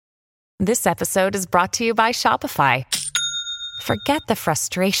This episode is brought to you by Shopify. Forget the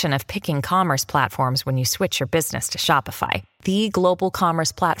frustration of picking commerce platforms when you switch your business to Shopify, the global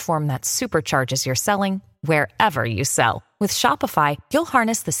commerce platform that supercharges your selling wherever you sell. With Shopify, you'll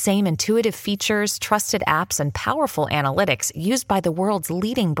harness the same intuitive features, trusted apps, and powerful analytics used by the world's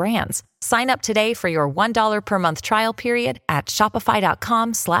leading brands. Sign up today for your $1 per month trial period at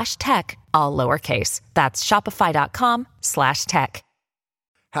shopify.com/tech, all lowercase. That's shopify.com/tech.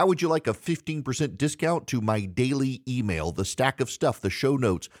 How would you like a 15% discount to my daily email, the stack of stuff, the show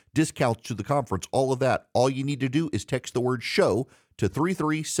notes, discounts to the conference, all of that? All you need to do is text the word show to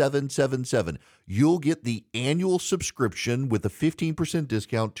 33777. You'll get the annual subscription with a 15%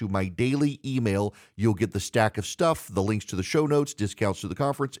 discount to my daily email. You'll get the stack of stuff, the links to the show notes, discounts to the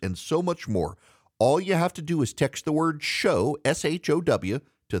conference, and so much more. All you have to do is text the word show, SHOW,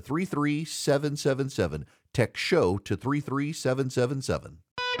 to 33777. Text show to 33777.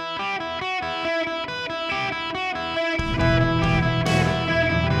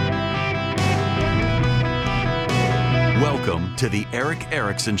 Welcome to the Erick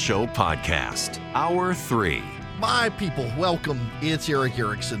Erickson Show podcast, Hour 3. My people, welcome. It's Erick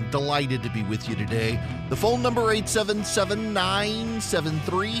Erickson. Delighted to be with you today. The phone number,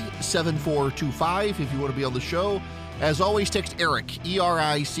 877-973-7425, if you want to be on the show. As always, text Erick,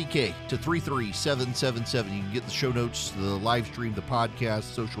 E-R-I-C-K, to 33777. You can get the show notes, the live stream, the podcast,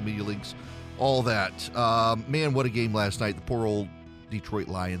 social media links, all that. Man, what a game last night. The poor old Detroit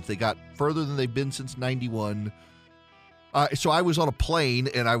Lions. They got further than they've been since 91. So I was on a plane,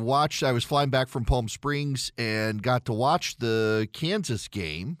 and I was flying back from Palm Springs and got to watch the Kansas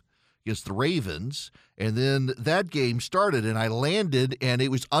game against the Ravens. And then that game started, and I landed, and it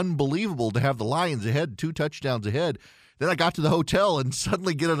was unbelievable to have the Lions ahead, 2 touchdowns ahead. Then I got to the hotel and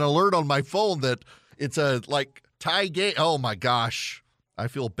suddenly get an alert on my phone that it's a, tie game. Oh, my gosh. I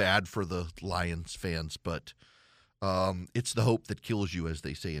feel bad for the Lions fans, but it's the hope that kills you, as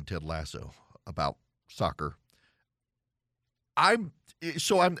they say in Ted Lasso about soccer. I don't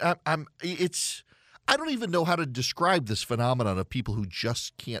even know how to describe this phenomenon of people who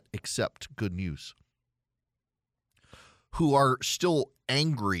just can't accept good news, who are still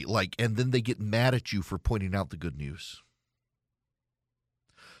angry, and then they get mad at you for pointing out the good news.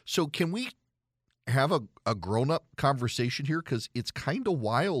 So can we have a grown-up conversation here? Because it's kind of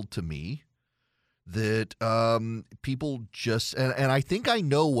wild to me that people just, and I think I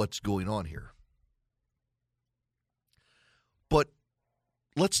know what's going on here. But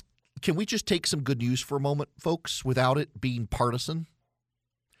can we just take some good news for a moment, folks, without it being partisan?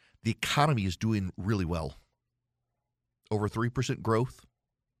 The economy is doing really well. Over 3% growth.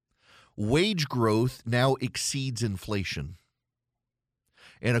 Wage growth now exceeds inflation.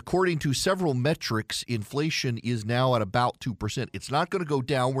 And according to several metrics, inflation is now at about 2%. It's not going to go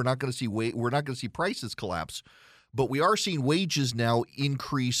down. We're not going to see prices collapse. But we are seeing wages now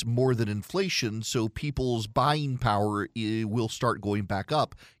increase more than inflation, so people's buying power will start going back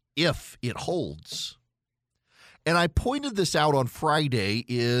up if it holds. And I pointed this out on Friday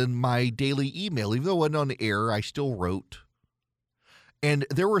in my daily email. Even though it wasn't on the air, I still wrote. And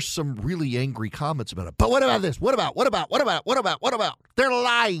there were some really angry comments about it. But what about this? What about? They're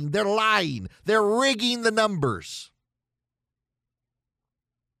lying. They're rigging the numbers.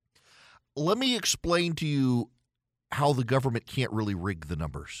 Let me explain to you how the government can't really rig the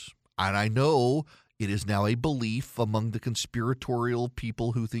numbers. And I know it is now a belief among the conspiratorial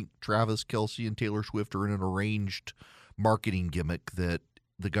people who think Travis Kelce and Taylor Swift are in an arranged marketing gimmick that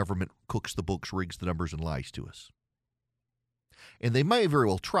the government cooks the books, rigs the numbers, and lies to us. And they may very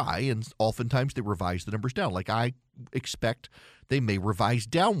well try, and oftentimes they revise the numbers down. Like I expect they may revise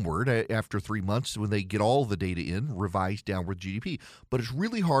downward after 3 months when they get all the data in, revise downward GDP. But it's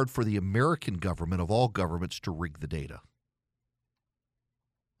really hard for the American government, of all governments, to rig the data.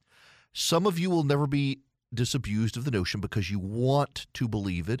 Some of you will never be disabused of the notion because you want to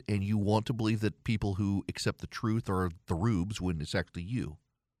believe it, and you want to believe that people who accept the truth are the rubes when it's actually you.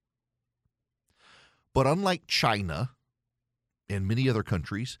 But unlike China and many other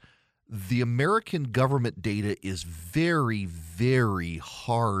countries, the American government data is very, very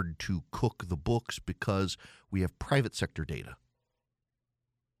hard to cook the books because we have private sector data.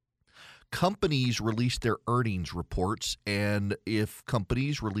 Companies release their earnings reports, and if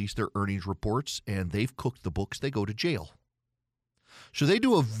companies release their earnings reports and they've cooked the books, they go to jail. So they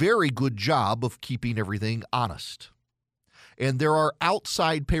do a very good job of keeping everything honest. And there are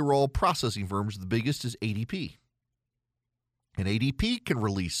outside payroll processing firms. The biggest is ADP. And ADP can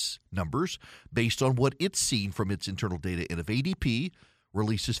release numbers based on what it's seen from its internal data. And if ADP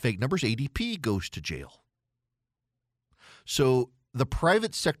releases fake numbers, ADP goes to jail. So the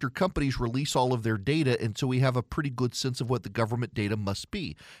private sector companies release all of their data, and so we have a pretty good sense of what the government data must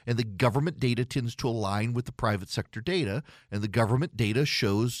be. And the government data tends to align with the private sector data, and the government data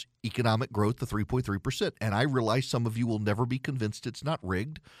shows economic growth of 3.3%. And I realize some of you will never be convinced it's not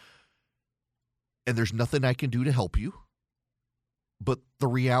rigged, and there's nothing I can do to help you. But the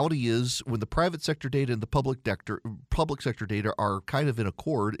reality is, when the private sector data and the public sector data are kind of in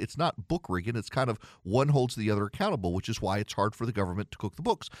accord, it's not book rigging. It's kind of one holds the other accountable, which is why it's hard for the government to cook the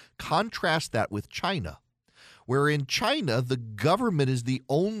books. Contrast that with China, where in China, the government is the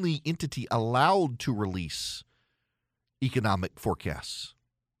only entity allowed to release economic forecasts.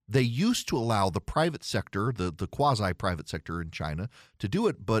 They used to allow the private sector, the quasi-private sector in China, to do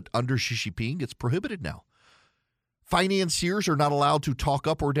it, but under Xi Jinping, it's prohibited now. Financiers are not allowed to talk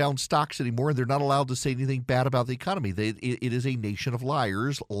up or down stocks anymore, and they're not allowed to say anything bad about the economy. It is a nation of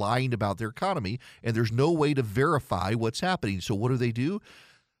liars lying about their economy, and there's no way to verify what's happening. So what do?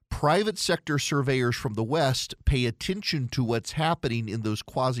 Private sector surveyors from the West pay attention to what's happening in those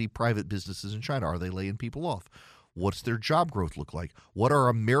quasi-private businesses in China. Are they laying people off? What's their job growth look like? What are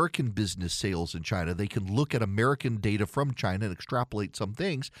American business sales in China? They can look at American data from China and extrapolate some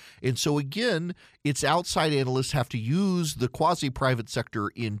things. And so, again, it's outside analysts have to use the quasi-private sector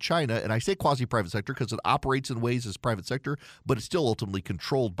in China. And I say quasi-private sector because it operates in ways as private sector, but it's still ultimately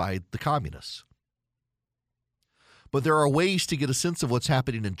controlled by the communists. But there are ways to get a sense of what's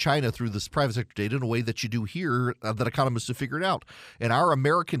happening in China through this private sector data in a way that you do here that economists have figured out. And our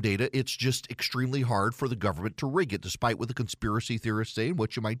American data, it's just extremely hard for the government to rig it, despite what the conspiracy theorists say and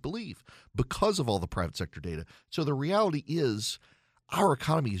what you might believe, because of all the private sector data. So the reality is our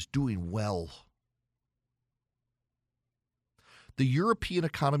economy is doing well. The European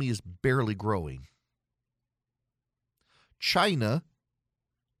economy is barely growing. China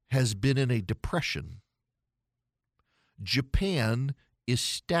has been in a depression. Japan is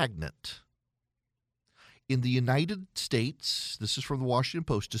stagnant. In the United States, this is from the Washington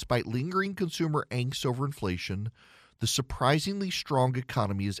Post, despite lingering consumer angst over inflation, the surprisingly strong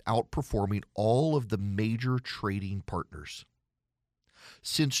economy is outperforming all of the major trading partners.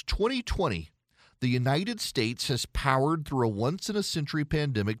 Since 2020, the United States has powered through a once-in-a-century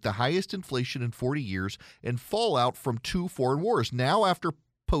pandemic, the highest inflation in 40 years, and fallout from 2 foreign wars. Now, after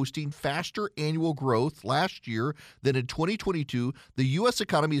posting faster annual growth last year than in 2022, the U.S.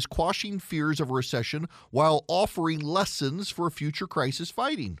 economy is quashing fears of a recession while offering lessons for future crisis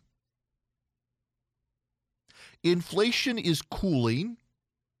fighting. Inflation is cooling.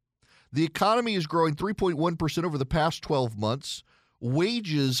 The economy is growing 3.1% over the past 12 months.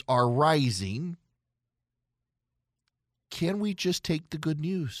 Wages are rising. Can we just take the good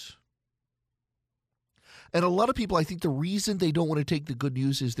news? And a lot of people, I think the reason they don't want to take the good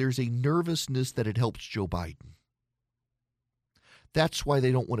news is there's a nervousness that it helps Joe Biden. That's why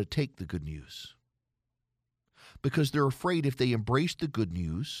they don't want to take the good news. Because they're afraid if they embrace the good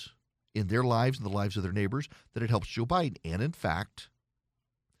news in their lives and the lives of their neighbors, that it helps Joe Biden. And in fact,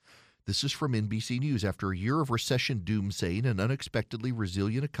 this is from NBC News. After a year of recession doomsaying, an unexpectedly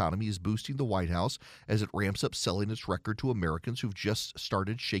resilient economy is boosting the White House as it ramps up selling its record to Americans who've just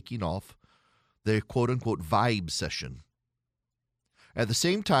started shaking off the quote-unquote vibe session. At the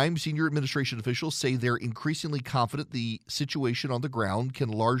same time, senior administration officials say they're increasingly confident the situation on the ground can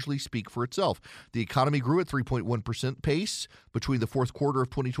largely speak for itself. The economy grew at 3.1% pace between the fourth quarter of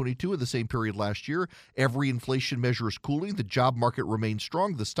 2022 and the same period last year. Every inflation measure is cooling. The job market remains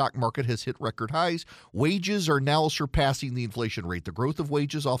strong. The stock market has hit record highs. Wages are now surpassing the inflation rate. The growth of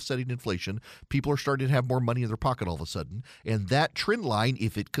wages offsetting inflation. People are starting to have more money in their pocket all of a sudden. And that trend line,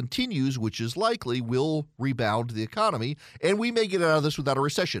 if it continues, which is likely, will rebound the economy. And we may get out of this without a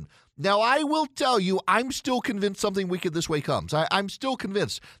recession. Now, I will tell you, I'm still convinced something wicked this way comes. I'm still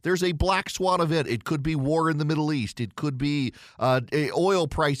convinced there's a black swan event. It could be war in the Middle East. It could be oil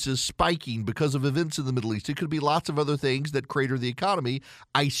prices spiking because of events in the Middle East. It could be lots of other things that crater the economy.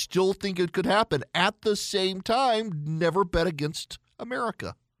 I still think it could happen. At the same time, never bet against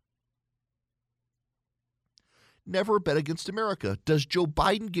America. Never bet against America. Does Joe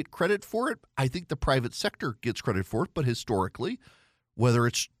Biden get credit for it? I think the private sector gets credit for it, but historically, whether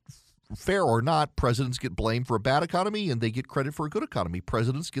it's fair or not, presidents get blamed for a bad economy and they get credit for a good economy.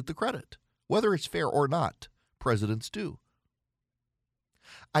 Presidents get the credit. Whether it's fair or not, presidents do.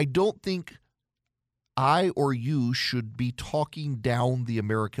 I don't think I or you should be talking down the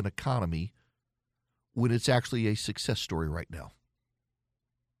American economy when it's actually a success story right now.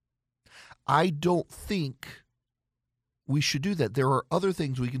 I don't think we should do that. There are other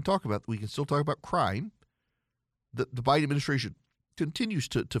things we can talk about. We can still talk about crime. The Biden administration continues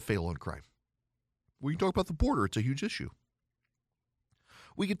to fail on crime. We can talk about the border. It's a huge issue.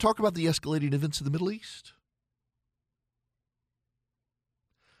 We could talk about the escalating events in the Middle East.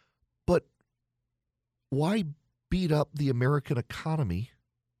 But why beat up the American economy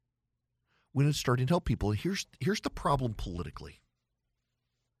when it's starting to help people? Here's the problem politically.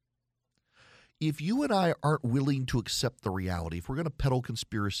 If you and I aren't willing to accept the reality, if we're going to peddle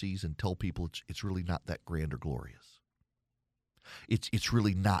conspiracies and tell people it's really not that grand or glorious, it's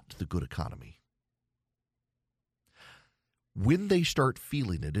really not the good economy. When they start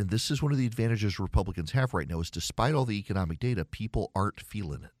feeling it, and this is one of the advantages Republicans have right now, is despite all the economic data, people aren't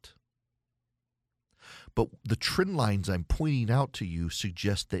feeling it. But the trend lines I'm pointing out to you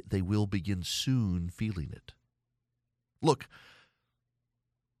suggest that they will begin soon feeling it. Look,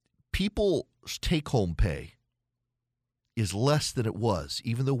 people's take-home pay is less than it was,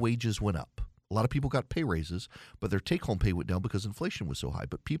 even though wages went up. A lot of people got pay raises, but their take-home pay went down because inflation was so high.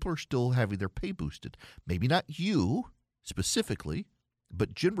 But people are still having their pay boosted. Maybe not you specifically,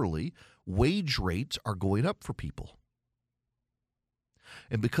 but generally, wage rates are going up for people.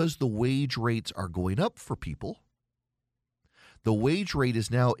 And because the wage rates are going up for people, the wage rate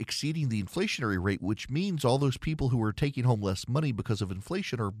is now exceeding the inflationary rate, which means all those people who are taking home less money because of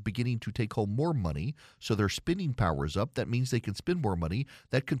inflation are beginning to take home more money, so their spending power is up. That means they can spend more money.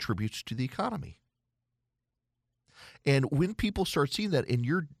 That contributes to the economy. And when people start seeing that and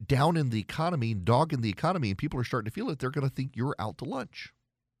you're down in the economy, dogging the economy, and people are starting to feel it, they're going to think you're out to lunch.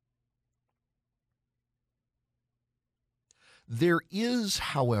 There is,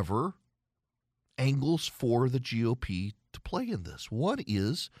 however, angles for the GOP to play in this. One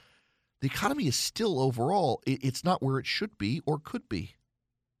is the economy is still overall, it's not where it should be or could be.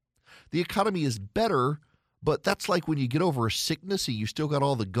 The economy is better, but that's like when you get over a sickness and you still got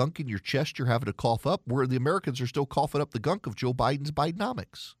all the gunk in your chest you're having to cough up, where the Americans are still coughing up the gunk of Joe Biden's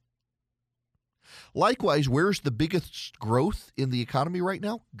Bidenomics. Likewise, where's the biggest growth in the economy right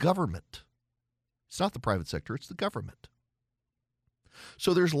now? Government. It's not the private sector, it's the government.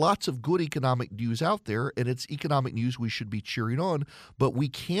 So there's lots of good economic news out there, and it's economic news we should be cheering on. But we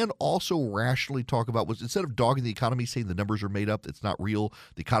can also rationally talk about what's, instead of dogging the economy, saying the numbers are made up, it's not real,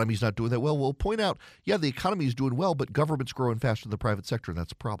 the economy's not doing that well, we'll point out, yeah, the economy is doing well, but government's growing faster than the private sector, and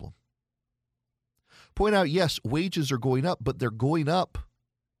that's a problem. Point out, yes, wages are going up, but they're going up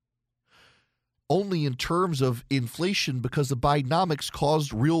only in terms of inflation because the Bidenomics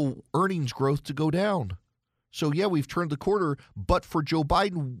caused real earnings growth to go down. So, yeah, we've turned the corner, but for Joe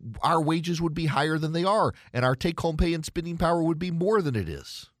Biden, our wages would be higher than they are, and our take-home pay and spending power would be more than it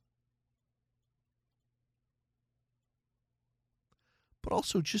is. But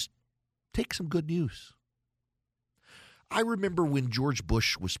also just take some good news. I remember when George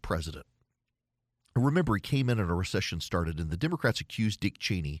Bush was president. I remember he came in and a recession started, and the Democrats accused Dick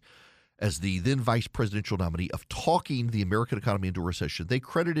Cheney, as the then vice presidential nominee, of talking the American economy into a recession. They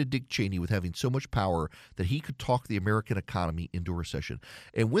credited Dick Cheney with having so much power that he could talk the American economy into a recession.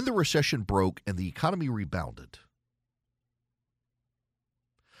 And when the recession broke and the economy rebounded,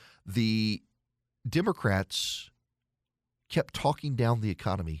 the Democrats kept talking down the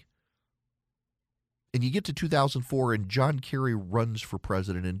economy. And you get to 2004, and John Kerry runs for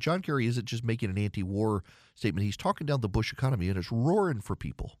president. And John Kerry isn't just making an anti-war statement. He's talking down the Bush economy, and it's roaring for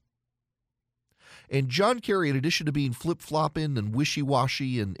people. And John Kerry, in addition to being flip-flopping and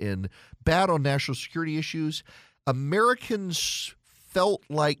wishy-washy and bad on national security issues, Americans felt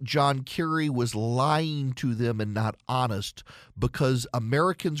like John Kerry was lying to them and not honest because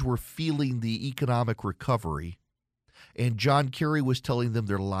Americans were feeling the economic recovery, and John Kerry was telling them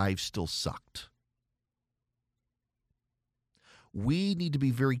their lives still sucked. We need to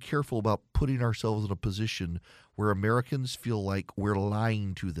be very careful about putting ourselves in a position where Americans feel like we're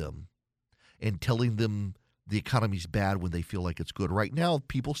lying to them and telling them the economy's bad when they feel like it's good. Right now,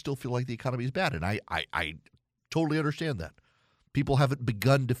 people still feel like the economy is bad, and I totally understand that. People haven't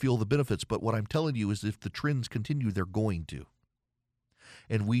begun to feel the benefits, but what I'm telling you is if the trends continue, they're going to.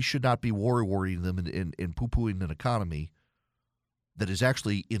 And we should not be worrying them and poo-pooing an economy that is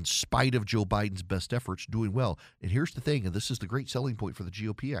actually, in spite of Joe Biden's best efforts, doing well. And here's the thing, and this is the great selling point for the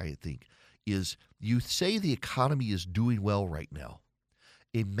GOP, I think, is you say the economy is doing well right now.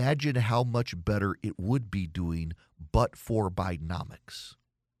 Imagine how much better it would be doing but for Bidenomics.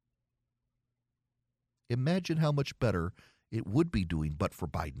 Imagine how much better it would be doing but for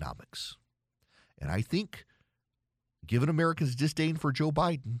Bidenomics. And I think, given Americans' disdain for Joe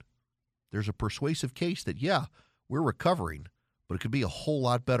Biden, there's a persuasive case that, yeah, we're recovering, but it could be a whole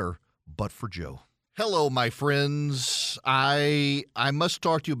lot better but for Joe. Hello, my friends. I must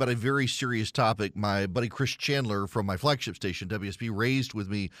talk to you about a very serious topic. My buddy Chris Chandler from my flagship station, WSB, raised with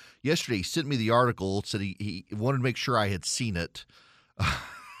me yesterday. He sent me the article, said he wanted to make sure I had seen it.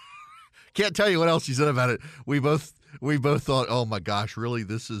 Can't tell you what else he said about it. We both thought, oh my gosh, really?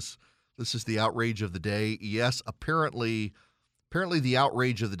 This is the outrage of the day. Yes, apparently the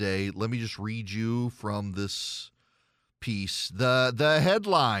outrage of the day. Let me just read you from this piece. The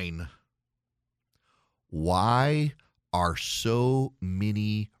headline: Why are so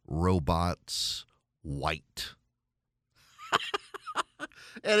many robots white?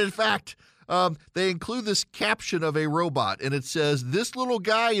 And in fact, they include this caption of a robot, and it says, "This little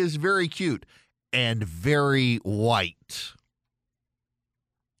guy is very cute and very white."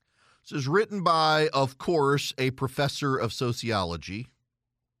 This is written by, of course, a professor of sociology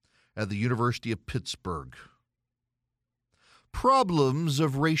at the University of Pittsburgh. Problems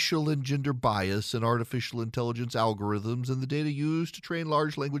of racial and gender bias in artificial intelligence algorithms and the data used to train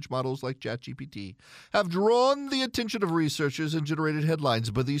large language models like ChatGPT have drawn the attention of researchers and generated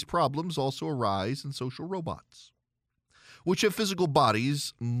headlines, but these problems also arise in social robots, which have physical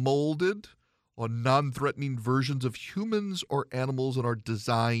bodies molded on non-threatening versions of humans or animals and are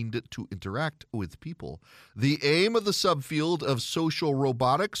designed to interact with people. The aim of the subfield of social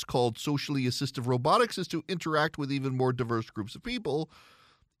robotics, called socially assistive robotics, is to interact with even more diverse groups of people.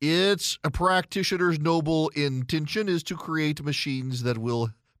 Its practitioner's noble intention is to create machines that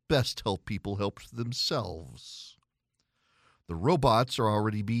will best help people help themselves. The robots are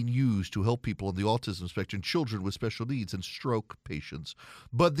already being used to help people on the autism spectrum, children with special needs, and stroke patients.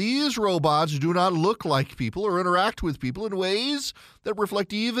 But these robots do not look like people or interact with people in ways that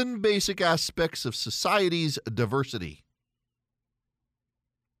reflect even basic aspects of society's diversity.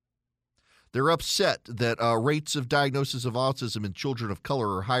 They're upset that rates of diagnosis of autism in children of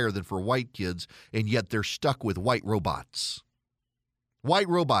color are higher than for white kids, and yet they're stuck with white robots. White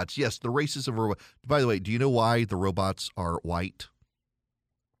robots, yes, the racism of robots. By the way, do you know why the robots are white?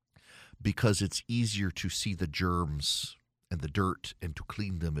 Because it's easier to see the germs and the dirt and to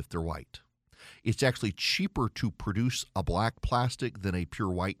clean them if they're white. It's actually cheaper to produce a black plastic than a pure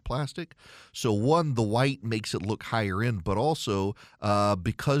white plastic. So one, the white makes it look higher end, but also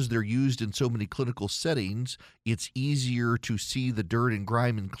because they're used in so many clinical settings, it's easier to see the dirt and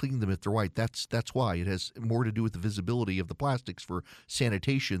grime and clean them if they're white. That's why. It has more to do with the visibility of the plastics for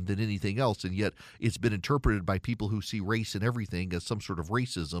sanitation than anything else. And yet it's been interpreted by people who see race in everything as some sort of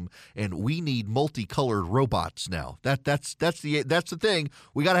racism. And we need multicolored robots now. That's the thing.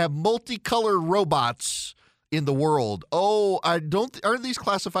 We got to have multicolored robots in the world. Oh, aren't these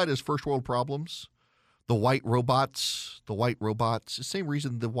classified as first world problems? The white robots, the same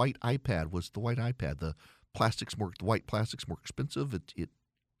reason the white iPad was the white iPad. The white plastic's more expensive. It's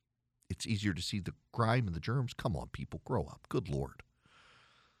easier to see the grime and the germs. Come on, people, grow up. Good Lord.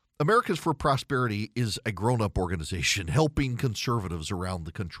 Americans for Prosperity is a grown-up organization helping conservatives around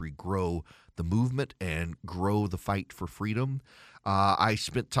the country grow the movement and grow the fight for freedom. I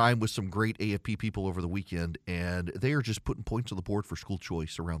spent time with some great AFP people over the weekend, and they are just putting points on the board for school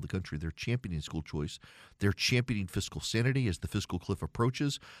choice around the country. They're championing school choice. They're championing fiscal sanity as the fiscal cliff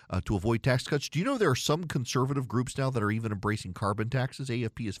approaches to avoid tax cuts. Do you know there are some conservative groups now that are even embracing carbon taxes?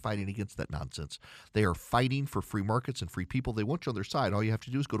 AFP is fighting against that nonsense. They are fighting for free markets and free people. They want you on their side. All you have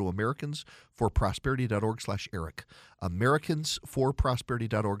to do is go to americansforprosperity.org/Eric.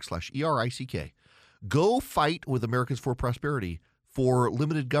 americansforprosperity.org/ERICK. Go fight with Americans for Prosperity for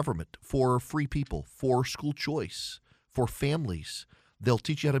limited government, for free people, for school choice, for families. They'll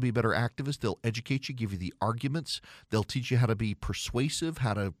teach you how to be a better activist. They'll educate you, give you the arguments. They'll teach you how to be persuasive,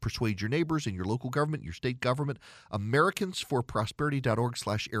 how to persuade your neighbors in your local government, your state government.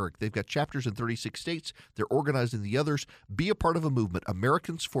 americansforprosperity.org/Eric. They've got chapters in 36 states. They're organized in the others. Be a part of a movement.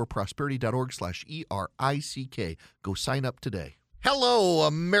 americansforprosperity.org/ERICK. Go sign up today. Hello,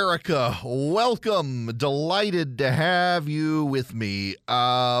 America. Welcome. Delighted to have you with me.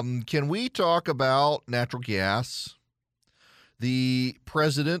 Can we talk about natural gas? The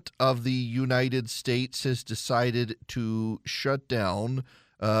President of the United States has decided to shut down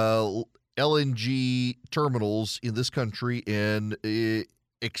LNG terminals in this country and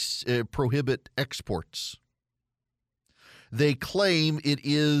prohibit exports. They claim it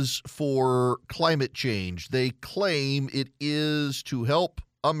is for climate change. They claim it is to help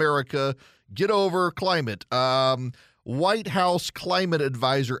America get over climate. White House climate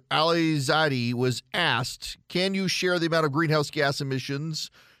advisor Ali Zaidi was asked, can you share the amount of greenhouse gas emissions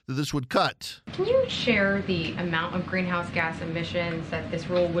that this would cut? Can you share the amount of greenhouse gas emissions that this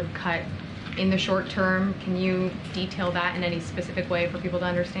rule would cut in the short term? Can you detail that in any specific way for people to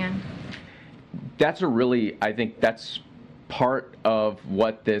understand? I think that's part of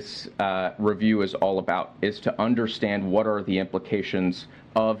what this review is all about, is to understand what are the implications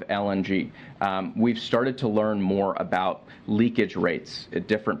of LNG. We've started to learn more about leakage rates at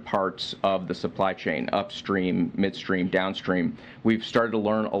different parts of the supply chain, upstream, midstream, downstream. We've started to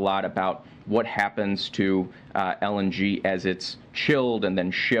learn a lot about what happens to LNG as it's chilled and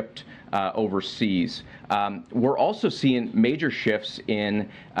then shipped overseas. We're also seeing major shifts in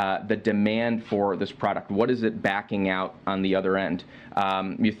the demand for this product. What is it backing out on the other end?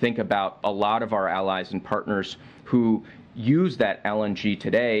 You think about a lot of our allies and partners who use that LNG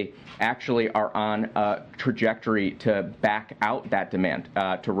today actually are on a trajectory to back out that demand,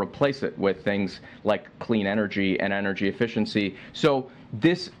 to replace it with things like clean energy and energy efficiency. So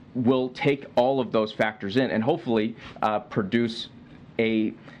this will take all of those factors in and hopefully produce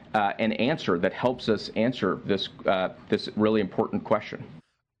an answer that helps us answer this really important question.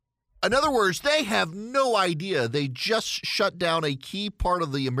 In other words, they have no idea. They just shut down a key part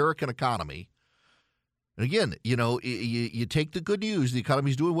of the American economy. And again, you take the good news, the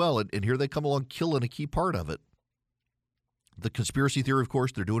economy's doing well, and here they come along killing a key part of it. The conspiracy theory, of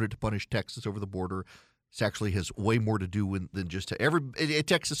course, they're doing it to punish Texas over the border. This actually has way more to do than just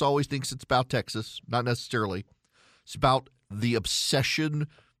Texas always thinks it's about Texas, not necessarily. It's about the obsession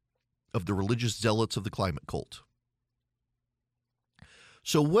of the religious zealots of the climate cult.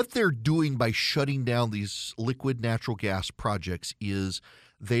 So what they're doing by shutting down these liquid natural gas projects is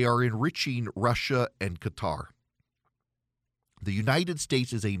they are enriching Russia and Qatar. The United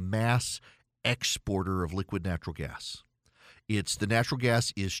States is a mass exporter of liquid natural gas. The natural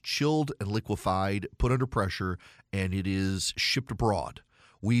gas is chilled and liquefied, put under pressure, and it is shipped abroad.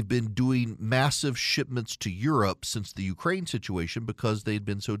 We've been doing massive shipments to Europe since the Ukraine situation because they'd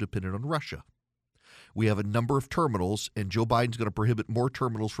been so dependent on Russia. We have a number of terminals, and Joe Biden's going to prohibit more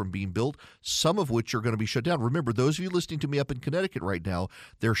terminals from being built, some of which are going to be shut down. Remember, those of you listening to me up in Connecticut right now,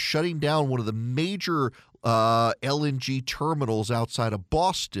 they're shutting down one of the major LNG terminals outside of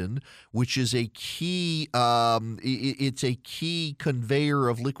Boston, which is a key it's a key conveyor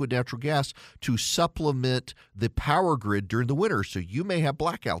of liquid natural gas to supplement the power grid during the winter. So you may have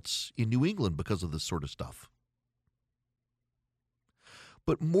blackouts in New England because of this sort of stuff.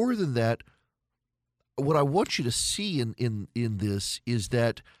 But more than that, what I want you to see in this is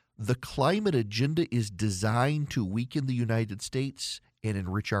that the climate agenda is designed to weaken the United States and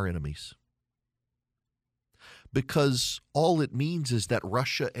enrich our enemies. Because all it means is that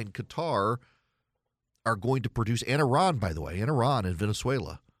Russia and Qatar are going to produce, and Iran, by the way, and Iran and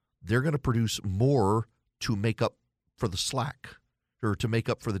Venezuela, they're going to produce more to make up for the slack or to make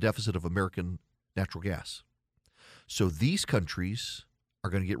up for the deficit of American natural gas. So these countries are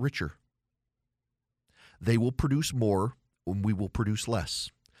going to get richer. They will produce more when we will produce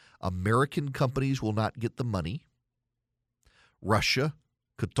less. American companies will not get the money. Russia,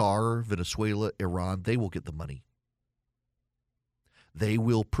 Qatar, Venezuela, Iran, they will get the money. They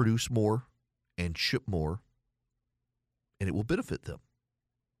will produce more and ship more, and it will benefit them.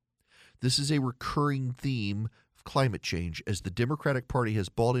 This is a recurring theme of climate change as the Democratic Party has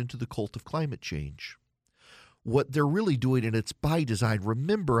bought into the cult of climate change. What they're really doing, and it's by design.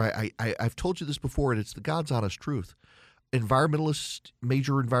 Remember, I've told you this before, and it's the God's honest truth. Major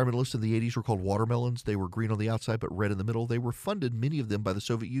environmentalists in the 80s were called watermelons. They were green on the outside but red in the middle. They were funded, many of them, by the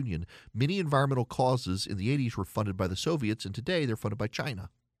Soviet Union. Many environmental causes in the 80s were funded by the Soviets, and today they're funded by China.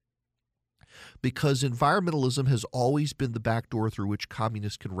 Because environmentalism has always been the back door through which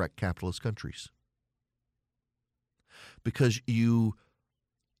communists can wreck capitalist countries. Because you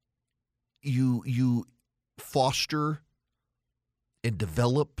foster and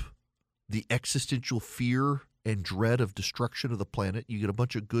develop the existential fear and dread of destruction of the planet. You get a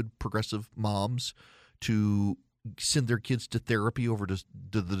bunch of good progressive moms to send their kids to therapy over to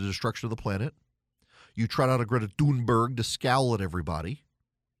the destruction of the planet. You trot out a Greta Thunberg to scowl at everybody.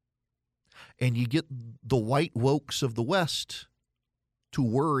 And you get the white wokes of the West to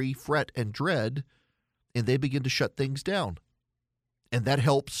worry, fret, and dread, and they begin to shut things down. And that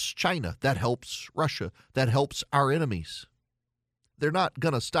helps China. That helps Russia. That helps our enemies. They're not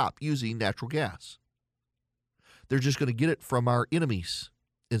going to stop using natural gas. They're just going to get it from our enemies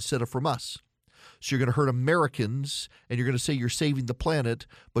instead of from us. So you're going to hurt Americans, and you're going to say you're saving the planet,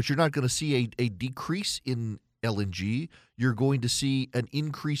 but you're not going to see a decrease in LNG. You're going to see an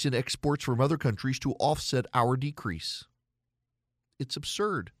increase in exports from other countries to offset our decrease. It's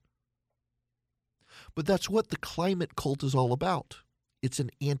absurd. But that's what the climate cult is all about. It's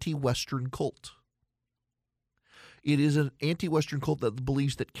an anti-Western cult. It is an anti-Western cult that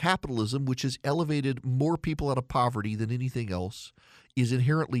believes that capitalism, which has elevated more people out of poverty than anything else, is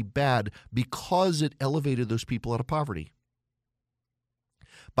inherently bad because it elevated those people out of poverty.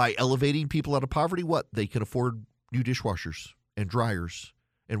 By elevating people out of poverty, what? They can afford new dishwashers and dryers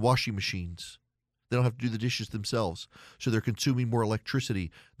and washing machines. They don't have to do the dishes themselves, so they're consuming more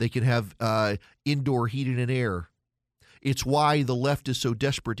electricity. They can have indoor heating and air. It's why the left is so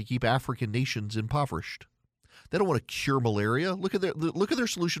desperate to keep African nations impoverished. They don't want to cure malaria. Look at their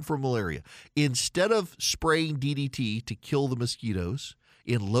solution for malaria. Instead of spraying DDT to kill the mosquitoes,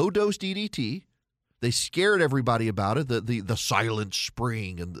 in low-dose DDT, they scared everybody about it, the silent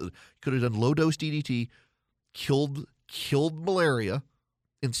spring, and could have done low-dose DDT, killed malaria.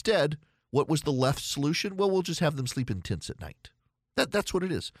 Instead, what was the left solution? Well, we'll just have them sleep in tents at night. That's what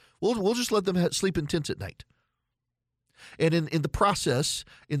it is. We'll just let them sleep in tents at night. And in the process,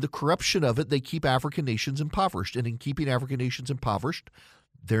 in the corruption of it, they keep African nations impoverished. And in keeping African nations impoverished,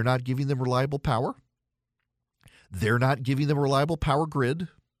 they're not giving them reliable power. They're not giving them a reliable power grid.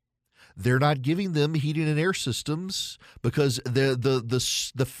 They're not giving them heating and air systems, because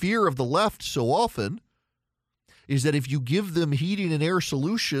the fear of the left so often is that if you give them heating and air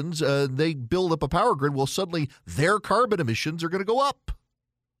solutions, they build up a power grid, well, suddenly their carbon emissions are going to go up.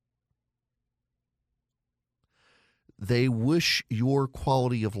 They wish your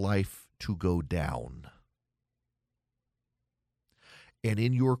quality of life to go down. And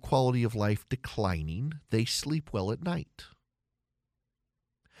in your quality of life declining, they sleep well at night.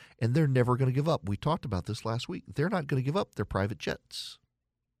 And they're never going to give up. We talked about this last week. They're not going to give up their private jets.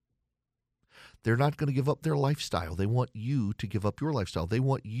 They're not going to give up their lifestyle. They want you to give up your lifestyle. They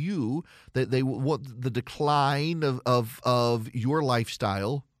want you, they want the decline of your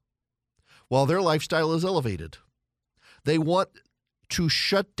lifestyle while their lifestyle is elevated. They want to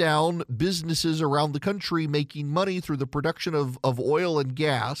shut down businesses around the country making money through the production of oil and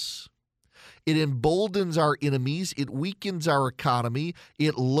gas. It emboldens our enemies. It weakens our economy.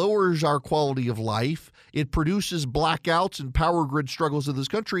 It lowers our quality of life. It produces blackouts and power grid struggles in this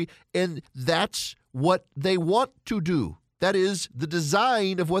country. And that's what they want to do. That is the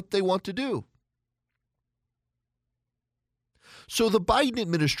design of what they want to do. So the Biden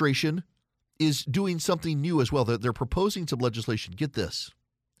administration is doing something new as well. They're proposing some legislation. Get this.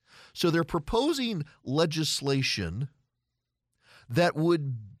 So they're proposing legislation that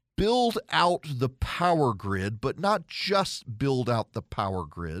would build out the power grid, but not just build out the power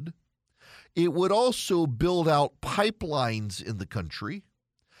grid. It would also build out pipelines in the country.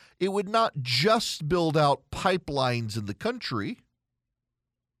 It would not just build out pipelines in the country.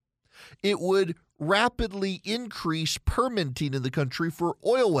 It would rapidly increase permitting in the country for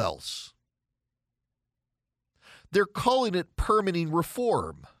oil wells. They're calling it permitting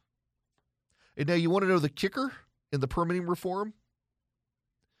reform. And now you want to know the kicker in the permitting reform?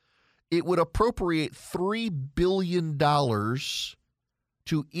 It would appropriate $3 billion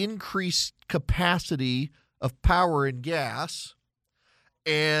to increase capacity of power and gas,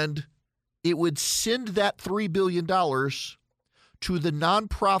 and it would send that $3 billion to the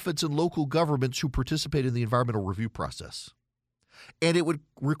nonprofits and local governments who participate in the environmental review process. And it would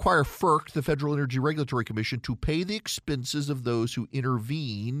require FERC, the Federal Energy Regulatory Commission, to pay the expenses of those who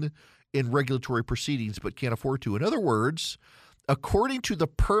intervene in regulatory proceedings but can't afford to. In other words, according to the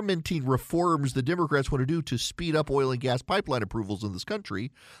permitting reforms the Democrats want to do to speed up oil and gas pipeline approvals in this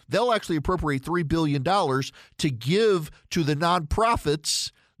country, they'll actually appropriate $3 billion to give to the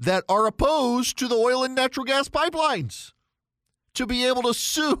nonprofits that are opposed to the oil and natural gas pipelines to be able to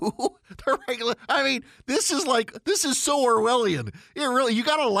sue the regular. I mean, this is so Orwellian. You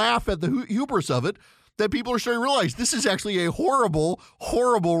got to laugh at the hubris of it, that people are starting to realize this is actually a horrible,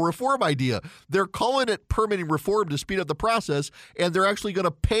 horrible reform idea. They're calling it permitting reform to speed up the process, and they're actually going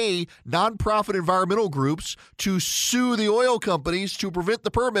to pay nonprofit environmental groups to sue the oil companies to prevent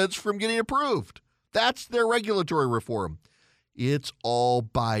the permits from getting approved. That's their regulatory reform. It's all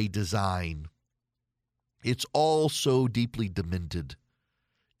by design. It's all so deeply demented.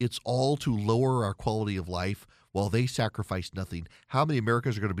 It's all to lower our quality of life while they sacrifice nothing. How many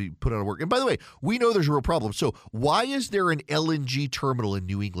Americans are going to be put out of work? And by the way, we know there's a real problem. So why is there an LNG terminal in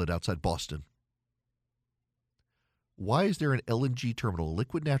New England outside Boston? Why is there an LNG terminal, a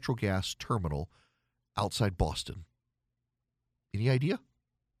liquid natural gas terminal, outside Boston? Any idea?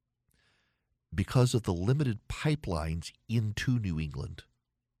 Because of the limited pipelines into New England.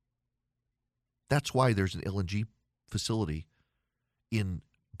 That's why there's an LNG facility in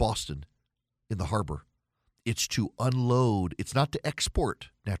Boston, in the harbor. It's to unload. It's not to export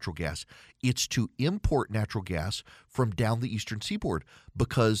natural gas. It's to import natural gas from down the eastern seaboard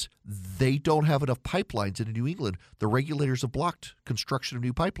because they don't have enough pipelines into New England. The regulators have blocked construction of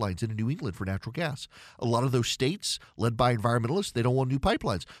new pipelines into New England for natural gas. A lot of those states, led by environmentalists, they don't want new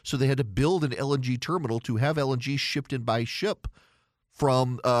pipelines. So they had to build an LNG terminal to have LNG shipped in by ship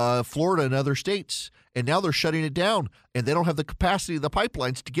from Florida and other states, and now they're shutting it down, and they don't have the capacity of the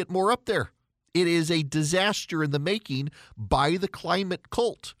pipelines to get more up there. It is a disaster in the making by the climate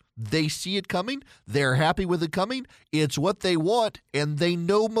cult. They see it coming. They're happy with it coming. It's what they want, and they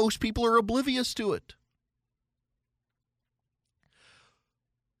know most people are oblivious to it.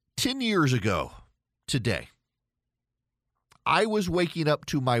 10 years ago today, I was waking up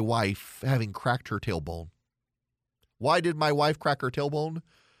to my wife having cracked her tailbone. Why did my wife crack her tailbone?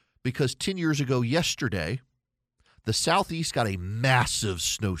 Because 10 years ago yesterday, the Southeast got a massive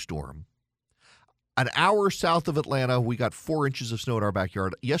snowstorm. An hour south of Atlanta, we got 4 inches of snow in our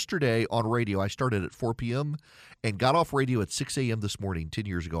backyard. Yesterday on radio, I started at 4 p.m. and got off radio at 6 a.m. this morning 10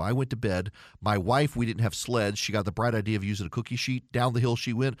 years ago. I went to bed. My wife, we didn't have sleds. She got the bright idea of using a cookie sheet. Down the hill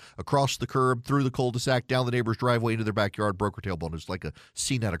she went, across the curb, through the cul-de-sac, down the neighbor's driveway into their backyard, broke her tailbone. It was like a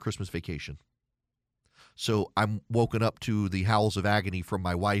scene out of Christmas Vacation. So I'm woken up to the howls of agony from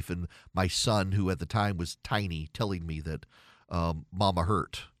my wife and my son, who at the time was tiny, telling me that Mama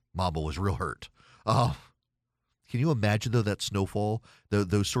hurt. Mama was real hurt. Can you imagine, though, that snowfall,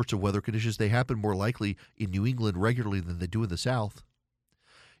 those sorts of weather conditions? They happen more likely in New England regularly than they do in the South.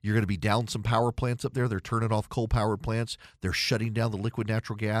 You're going to be down some power plants up there. They're turning off coal-powered plants. They're shutting down the liquid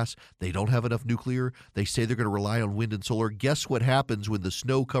natural gas. They don't have enough nuclear. They say they're going to rely on wind and solar. Guess what happens when the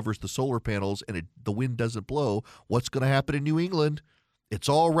snow covers the solar panels and the wind doesn't blow? What's going to happen in New England? It's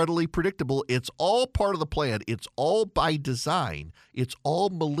all readily predictable. It's all part of the plan. It's all by design. It's all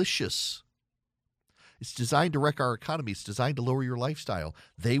malicious. It's designed to wreck our economy. It's designed to lower your lifestyle.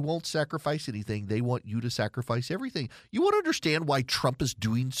 They won't sacrifice anything. They want you to sacrifice everything. You want to understand why Trump is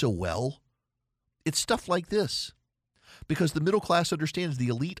doing so well? It's stuff like this. Because the middle class understands the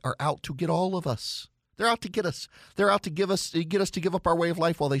elite are out to get all of us. They're out to get us. They're out to get us to give up our way of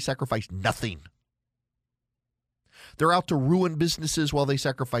life while they sacrifice nothing. They're out to ruin businesses while they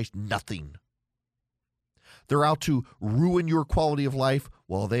sacrifice nothing. They're out to ruin your quality of life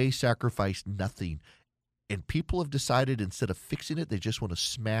while they sacrifice nothing. And people have decided, instead of fixing it, they just want to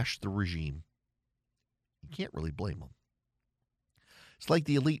smash the regime. You can't really blame them. It's like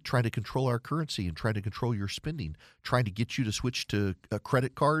the elite trying to control our currency and trying to control your spending, trying to get you to switch to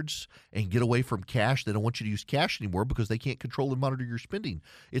credit cards and get away from cash. They don't want you to use cash anymore because they can't control and monitor your spending.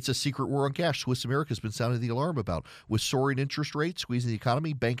 It's a secret war on cash. Swiss America has been sounding the alarm about. With soaring interest rates, squeezing the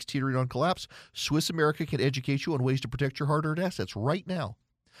economy, banks teetering on collapse, Swiss America can educate you on ways to protect your hard-earned assets right now.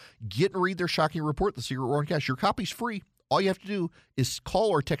 Get and read their shocking report, The Secret War on Cash. Your copy's free. All you have to do is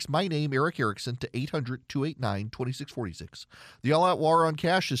call or text my name, Eric Erickson, to 800-289-2646. The all-out war on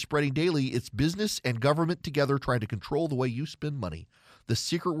cash is spreading daily. It's business and government together trying to control the way you spend money. The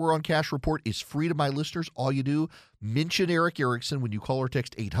Secret War on Cash report is free to my listeners. All you do, mention Eric Erickson when you call or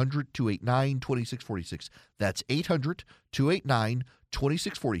text 800-289-2646. That's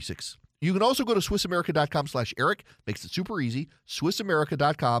 800-289-2646. You can also go to SwissAmerica.com/Eric. Makes it super easy.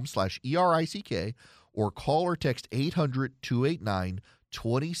 SwissAmerica.com/ERICK. Or call or text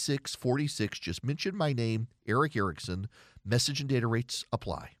 800-289-2646. Just mention my name, Eric Erickson. Message and data rates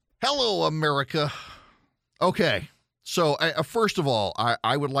apply. Hello, America. Okay. So, first of all,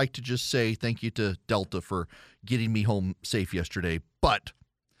 I would like to just say thank you to Delta for getting me home safe yesterday. But,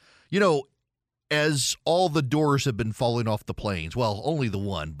 as all the doors have been falling off the planes, well, only the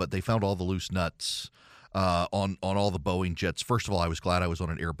one, but they found all the loose nuts on all the Boeing jets. First of all, I was glad I was on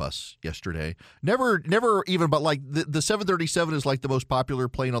an Airbus yesterday. Never even, but like the 737 is like the most popular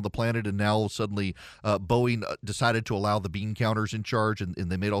plane on the planet, and now suddenly Boeing decided to allow the bean counters in charge, and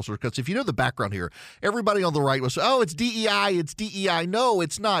they made all sorts of cuts. If you know the background here, everybody on the right was, oh, it's DEI, it's DEI. No,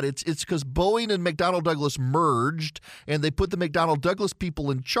 it's not. It's because Boeing and McDonnell Douglas merged, and they put the McDonnell Douglas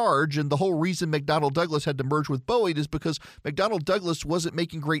people in charge, and the whole reason McDonnell Douglas had to merge with Boeing is because McDonnell Douglas wasn't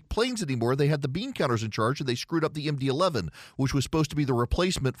making great planes anymore. They had the bean counters in charge, and they screwed up the MD-11, which was supposed to be the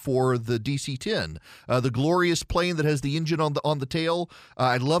replacement for the DC-10, the glorious plane that has the engine on the tail.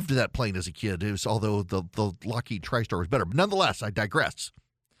 I loved that plane as a kid, although the Lockheed TriStar was better. But nonetheless, I digress.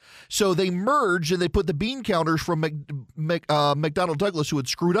 So they merged, and they put the bean counters from McDonnell Douglas, who had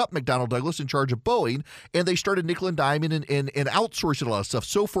screwed up McDonnell Douglas, in charge of Boeing, and they started nickel and diming and outsourcing a lot of stuff.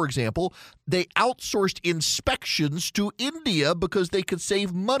 So, for example, they outsourced inspections to India because they could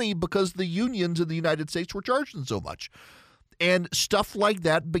save money because the unions in the United States were charging so much. And stuff like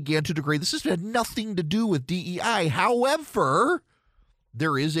that began to degrade. This has had nothing to do with DEI. However,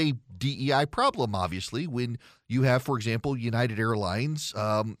 there is a DEI problem, obviously, when you have, for example, United Airlines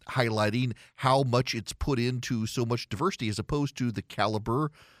highlighting how much it's put into so much diversity as opposed to the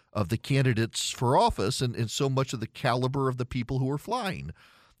caliber of the candidates for office and so much of the caliber of the people who are flying.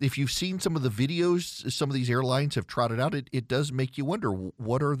 if you've seen some of the videos some of these airlines have trotted out, it does make you wonder,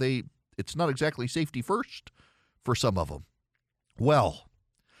 what are they? It's not exactly safety first for some of them. Well,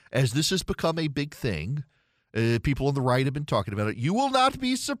 as this has become a big thing, people on the right have been talking about it. You will not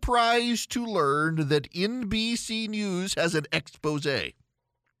be surprised to learn that NBC News has an expose.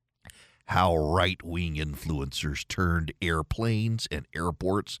 How right-wing influencers turned airplanes and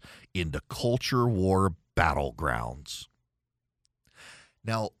airports into culture war battlegrounds.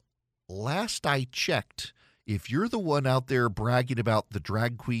 Now, last I checked, if you're the one out there bragging about the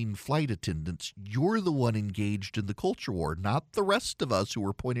drag queen flight attendants, you're the one engaged in the culture war, not the rest of us who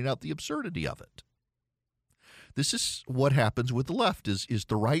are pointing out the absurdity of it. This is what happens with the left, is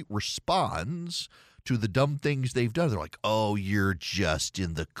the right responds to the dumb things they've done. They're like, oh, you're just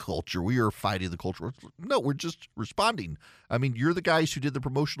in the culture. We are fighting the culture. No, we're just responding. I mean, you're the guys who did the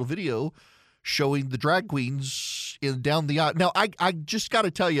promotional video showing the drag queens down the aisle. Now, I just got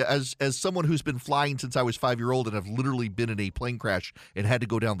to tell you, as someone who's been flying since I was 5-year-old and have literally been in a plane crash and had to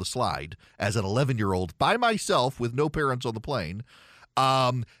go down the slide as an 11-year-old by myself with no parents on the plane,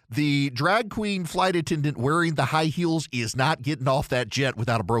 the drag queen flight attendant wearing the high heels is not getting off that jet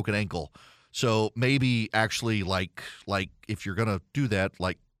without a broken ankle. So maybe actually like if you're going to do that,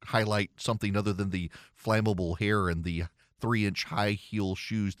 like highlight something other than the flammable hair and the 3-inch high heel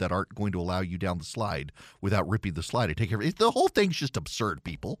shoes that aren't going to allow you down the slide without ripping the slide. The whole thing's just absurd,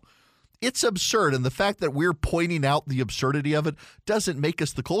 people. It's absurd. And the fact that we're pointing out the absurdity of it doesn't make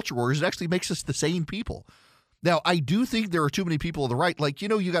us the culture warriors. It actually makes us the sane people. Now, I do think there are too many people on the right. Like,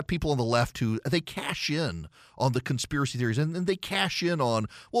 you got people on the left who they cash in on the conspiracy theories, and they cash in on,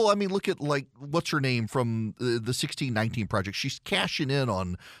 well, I mean, look at, like, what's her name from the 1619 Project. She's cashing in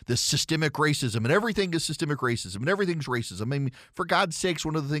on this systemic racism, and everything is systemic racism, and everything's racism. I mean, for God's sakes,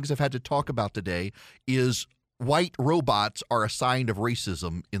 one of the things I've had to talk about today is white robots are a sign of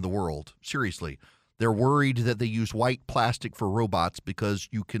racism in the world. Seriously. They're worried that they use white plastic for robots because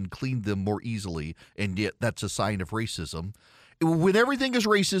you can clean them more easily, and yet that's a sign of racism. When everything is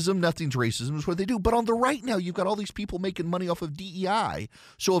racism, nothing's racism is what they do. But on the right now, you've got all these people making money off of DEI.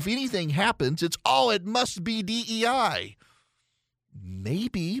 So if anything happens, it must be DEI.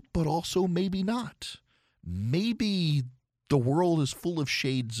 Maybe, but also maybe not. Maybe the world is full of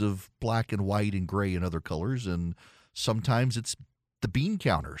shades of black and white and gray and other colors, and sometimes it's the bean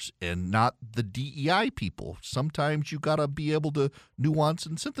counters and not the DEI people. Sometimes you got to be able to nuance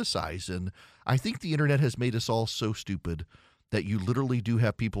and synthesize. And I think the internet has made us all so stupid that you literally do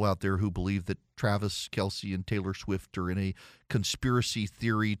have people out there who believe that Travis Kelce and Taylor Swift are in a conspiracy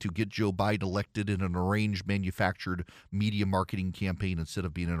theory to get Joe Biden elected in an arranged, manufactured media marketing campaign instead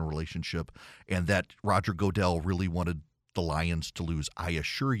of being in a relationship, and that Roger Goodell really wanted the Lions to lose. I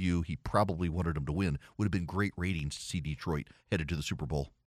assure you he probably wanted them to win. Would have been great ratings to see Detroit headed to the Super Bowl.